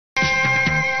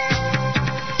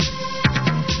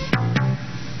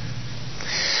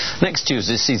Next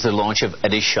Tuesday sees the launch of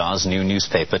Eddie Shah's new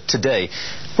newspaper, Today,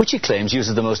 which he claims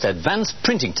uses the most advanced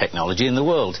printing technology in the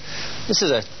world. This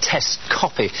is a test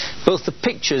copy. Both the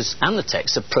pictures and the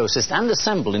text are processed and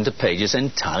assembled into pages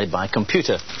entirely by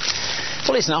computer.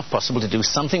 Well, it's now possible to do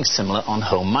something similar on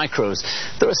home micros.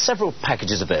 There are several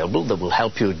packages available that will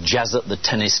help you jazz up the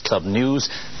tennis club news,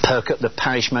 perk up the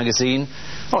parish magazine,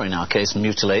 or in our case,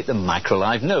 mutilate the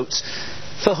microlive notes.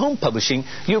 For home publishing,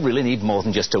 you really need more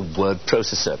than just a word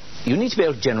processor. You need to be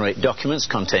able to generate documents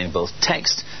containing both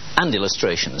text and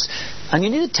illustrations. And you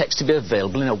need the text to be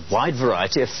available in a wide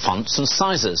variety of fonts and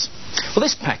sizes. Well,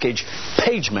 this package,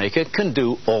 PageMaker, can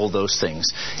do all those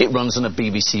things. It runs on a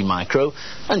BBC Micro,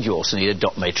 and you also need a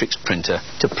dot matrix printer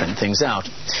to print things out.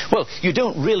 Well, you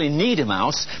don't really need a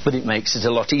mouse, but it makes it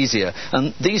a lot easier.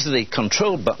 And these are the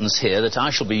control buttons here that I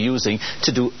shall be using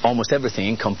to do almost everything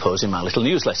in composing my little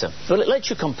newsletter. Well, it lets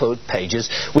you compose pages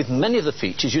with many of the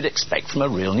features you'd expect from a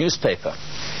real newspaper.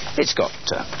 It's got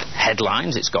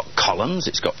headlines, it's got columns,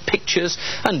 it's got pictures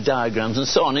and diagrams and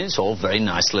so on, and it's all very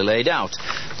nicely laid out.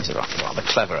 These are rather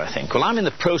clever, I think. Well, I'm in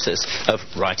the process of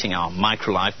writing our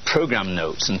microlive program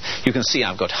notes, and you can see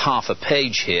I've got half a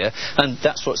page here, and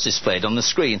that's what's displayed on the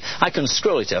screen. I can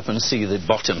scroll it up and see the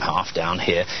bottom half down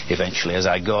here eventually as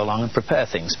I go along and prepare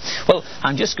things. Well,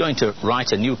 I'm just going to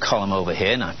write a new column over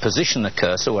here, and I position the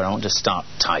cursor where I want to start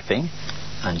typing,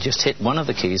 and just hit one of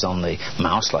the keys on the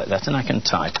mouse like that, and I can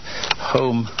type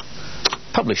Home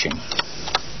Publishing.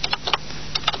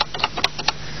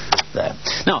 There.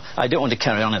 Now, I don't want to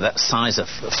carry on at that size of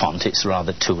font, it's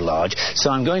rather too large, so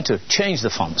I'm going to change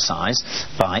the font size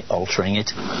by altering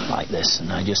it like this,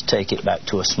 and I just take it back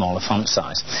to a smaller font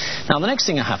size. Now, the next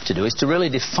thing I have to do is to really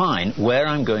define where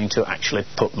I'm going to actually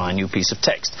put my new piece of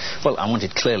text. Well, I want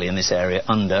it clearly in this area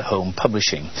under Home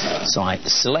Publishing, so I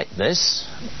select this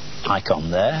icon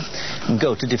there and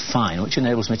go to Define, which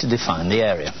enables me to define the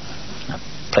area. I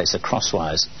place a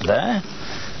crosswise there,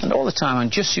 and all the time I'm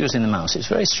just using the mouse. It's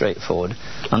very straightforward,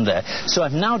 and there. So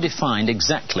I've now defined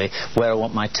exactly where I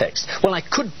want my text. Well, I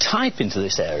could type into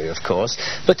this area, of course,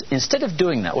 but instead of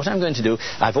doing that, what I'm going to do,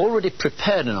 I've already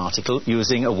prepared an article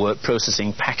using a word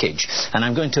processing package, and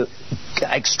I'm going to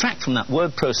extract from that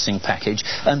word processing package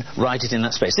and write it in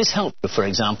that space. This helps you, for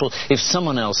example, if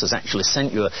someone else has actually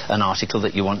sent you an article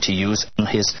that you want to use on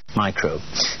his micro.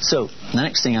 So the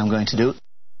next thing I'm going to do,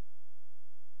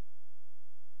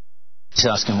 it's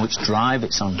asking which drive.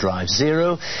 It's on drive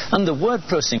 0, and the word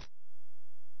processing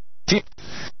view,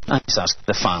 and it's asking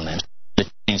the file name. So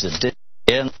change the disk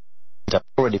here, and I've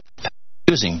already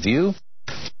using view,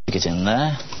 stick it in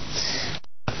there.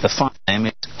 The file name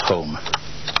is home.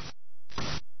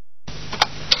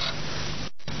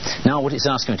 Now what it's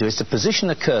asking me to do is to position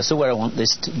the cursor where I want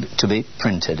this to be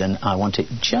printed, and I want it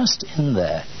just in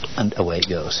there, and away it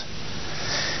goes.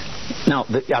 Now,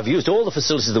 I've used all the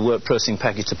facilities of the word processing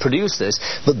package to produce this,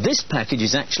 but this package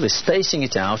is actually spacing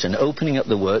it out and opening up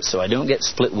the words so I don't get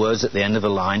split words at the end of a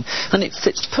line, and it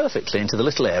fits perfectly into the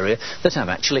little area that I've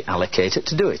actually allocated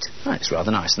to do it. It's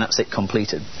rather nice, and that's it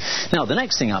completed. Now, the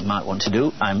next thing I might want to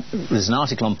do, there's an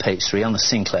article on page 3 on the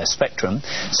Sinclair spectrum,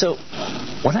 so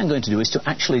what I'm going to do is to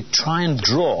actually try and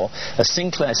draw a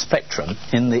Sinclair spectrum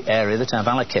in the area that I've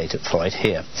allocated for it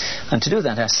here. And to do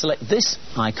that, I select this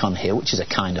icon here, which is a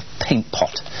kind of paint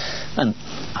pot, and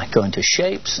I go into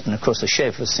shapes, and of course the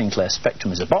shape of a Sinclair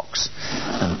spectrum is a box,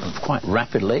 and quite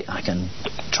rapidly I can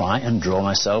try and draw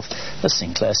myself a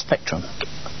Sinclair spectrum.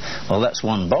 Well, that's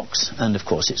one box, and of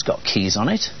course it's got keys on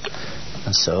it,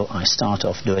 and so I start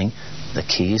off doing the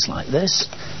keys like this,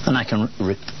 and I can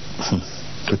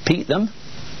repeat them.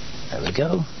 There we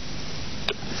go.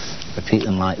 Repeat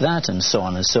them like that, and so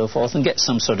on and so forth, and get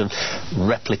some sort of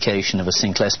replication of a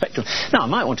Sinclair spectrum. Now, I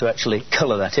might want to actually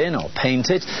colour that in or paint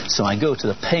it, so I go to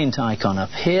the paint icon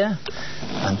up here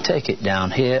and take it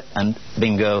down here, and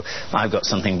bingo, I've got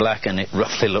something black, and it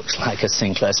roughly looks like a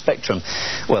Sinclair spectrum.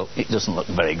 Well, it doesn't look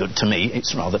very good to me,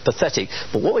 it's rather pathetic,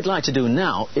 but what we'd like to do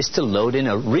now is to load in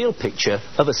a real picture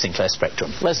of a Sinclair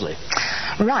spectrum. Leslie.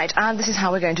 Right, and this is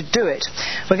how we're going to do it.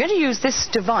 We're going to use this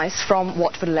device from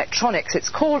Watford Electronics. It's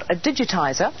called a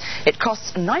digitizer. It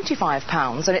costs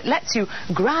 £95, and it lets you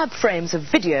grab frames of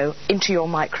video into your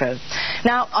micro.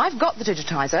 Now, I've got the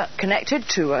digitizer connected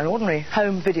to an ordinary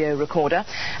home video recorder,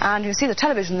 and you can see the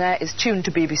television there is tuned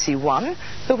to BBC One.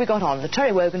 Who have we got on? The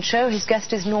Terry Wogan Show. His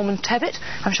guest is Norman Tebbit.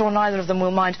 I'm sure neither of them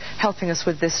will mind helping us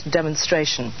with this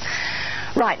demonstration.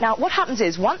 Right, now what happens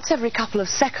is once every couple of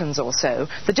seconds or so,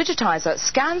 the digitizer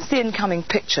scans the incoming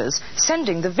pictures,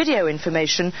 sending the video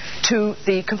information to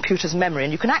the computer's memory,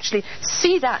 and you can actually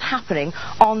see that happening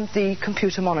on the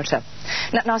computer monitor.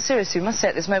 Now seriously, we must say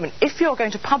at this moment, if you're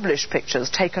going to publish pictures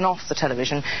taken off the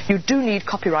television, you do need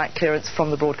copyright clearance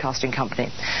from the broadcasting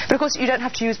company. But of course, you don't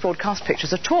have to use broadcast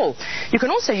pictures at all. You can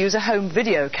also use a home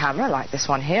video camera like this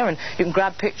one here, and you can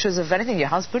grab pictures of anything, your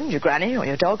husband, your granny or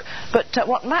your dog. But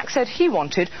what Max said he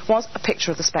wanted was a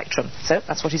picture of the spectrum, so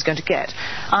that's what he's going to get.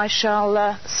 I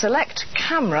shall select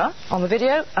camera on the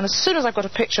video, and as soon as I've got a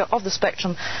picture of the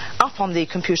spectrum up on the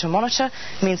computer monitor,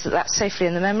 it means that that's safely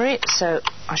in the memory, so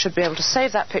I should be able to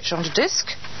save that picture onto disk.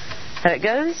 There it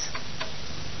goes.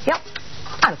 Yep.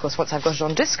 And of course, once I've got it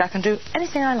on disk, I can do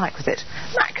anything I like with it.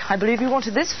 Mac, I believe you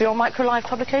wanted this for your micro-live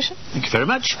publication? Thank you very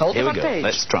much. Hold Here the we go. page.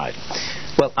 Let's try it.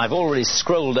 Well, I've already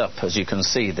scrolled up, as you can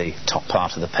see, the top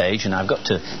part of the page, and I've got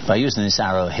to, by using this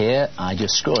arrow here, I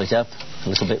just scroll it up a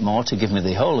little bit more to give me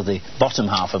the whole of the bottom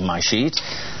half of my sheet.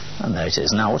 And there it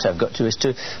is. Now what I've got to is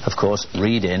to, of course,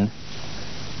 read in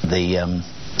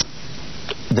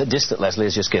the disc that Leslie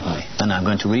has just given me. And I'm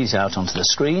going to read it out onto the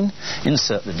screen,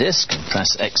 insert the disc and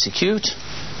press execute.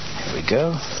 Here we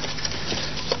go.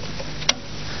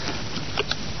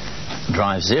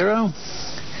 Drive 0.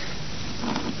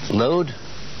 Load.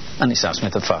 And it's asked me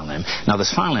the file name. Now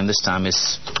this file name this time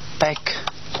is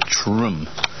Spectrum.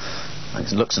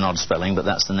 It looks an odd spelling, but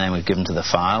that's the name we've given to the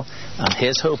file. And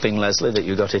here's hoping, Leslie, that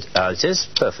you got it. It is,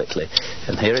 perfectly.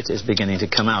 And here it is beginning to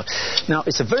come out. Now,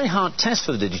 it's a very hard test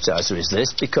for the digitizer, is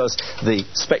this, because the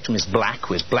spectrum is black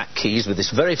with black keys with this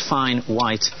very fine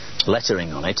white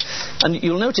lettering on it. And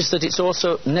you'll notice that it's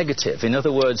also negative. In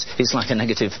other words, it's like a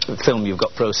negative film you've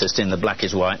got processed in. The black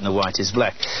is white and the white is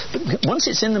black. But once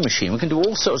it's in the machine, we can do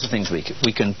all sorts of things. We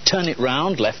can turn it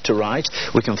round, left to right.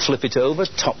 We can flip it over,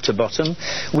 top to bottom.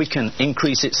 We can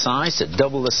increase its size to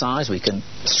double the size. We can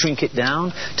shrink it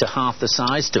down to half the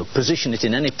size to position it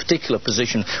in any particular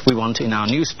position we want in our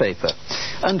newspaper.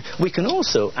 And we can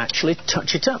also actually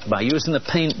touch it up by using the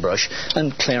paintbrush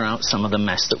and clear out some of the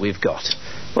mess that we've got.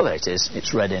 Well, there it is.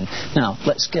 It's read in. Now,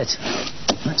 let's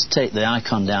take the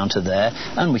icon down to there,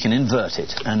 and we can invert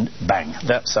it, and bang,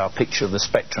 that's our picture of the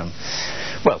spectrum.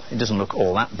 Well, it doesn't look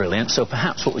all that brilliant, so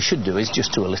perhaps what we should do is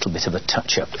just do a little bit of a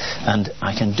touch-up. And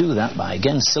I can do that by,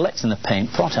 again, selecting the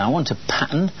paint pot. I want a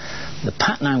pattern. The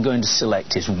pattern I'm going to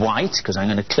select is white, because I'm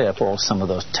going to clear up some of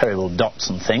those terrible dots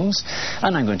and things.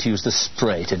 And I'm going to use the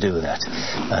spray to do that.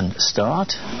 And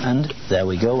start, and there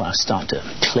we go. I start to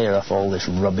clear off all this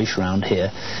rubbish around here.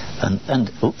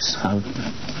 And oops, I've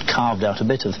carved out a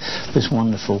bit of this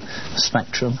wonderful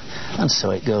spectrum. And so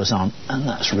it goes on, and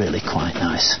that's really quite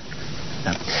nice.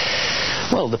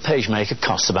 Well, the PageMaker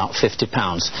costs about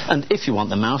 £50, and if you want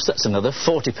the mouse, that's another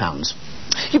 £40.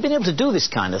 You've been able to do this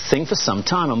kind of thing for some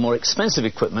time on more expensive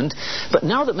equipment, but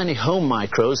now that many home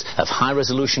micros have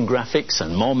high-resolution graphics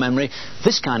and more memory,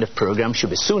 this kind of program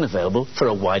should be soon available for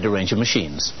a wider range of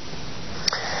machines.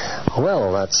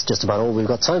 Well, that's just about all we've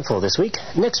got time for this week.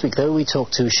 Next week, though, we talk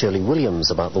to Shirley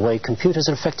Williams about the way computers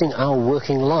are affecting our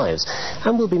working lives,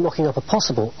 and we'll be mocking up a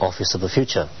possible office of the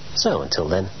future. So, until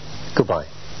then, goodbye.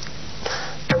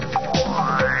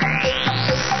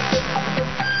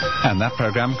 And that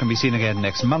programme can be seen again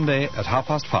next Monday at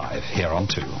 5:30 here on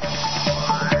 2.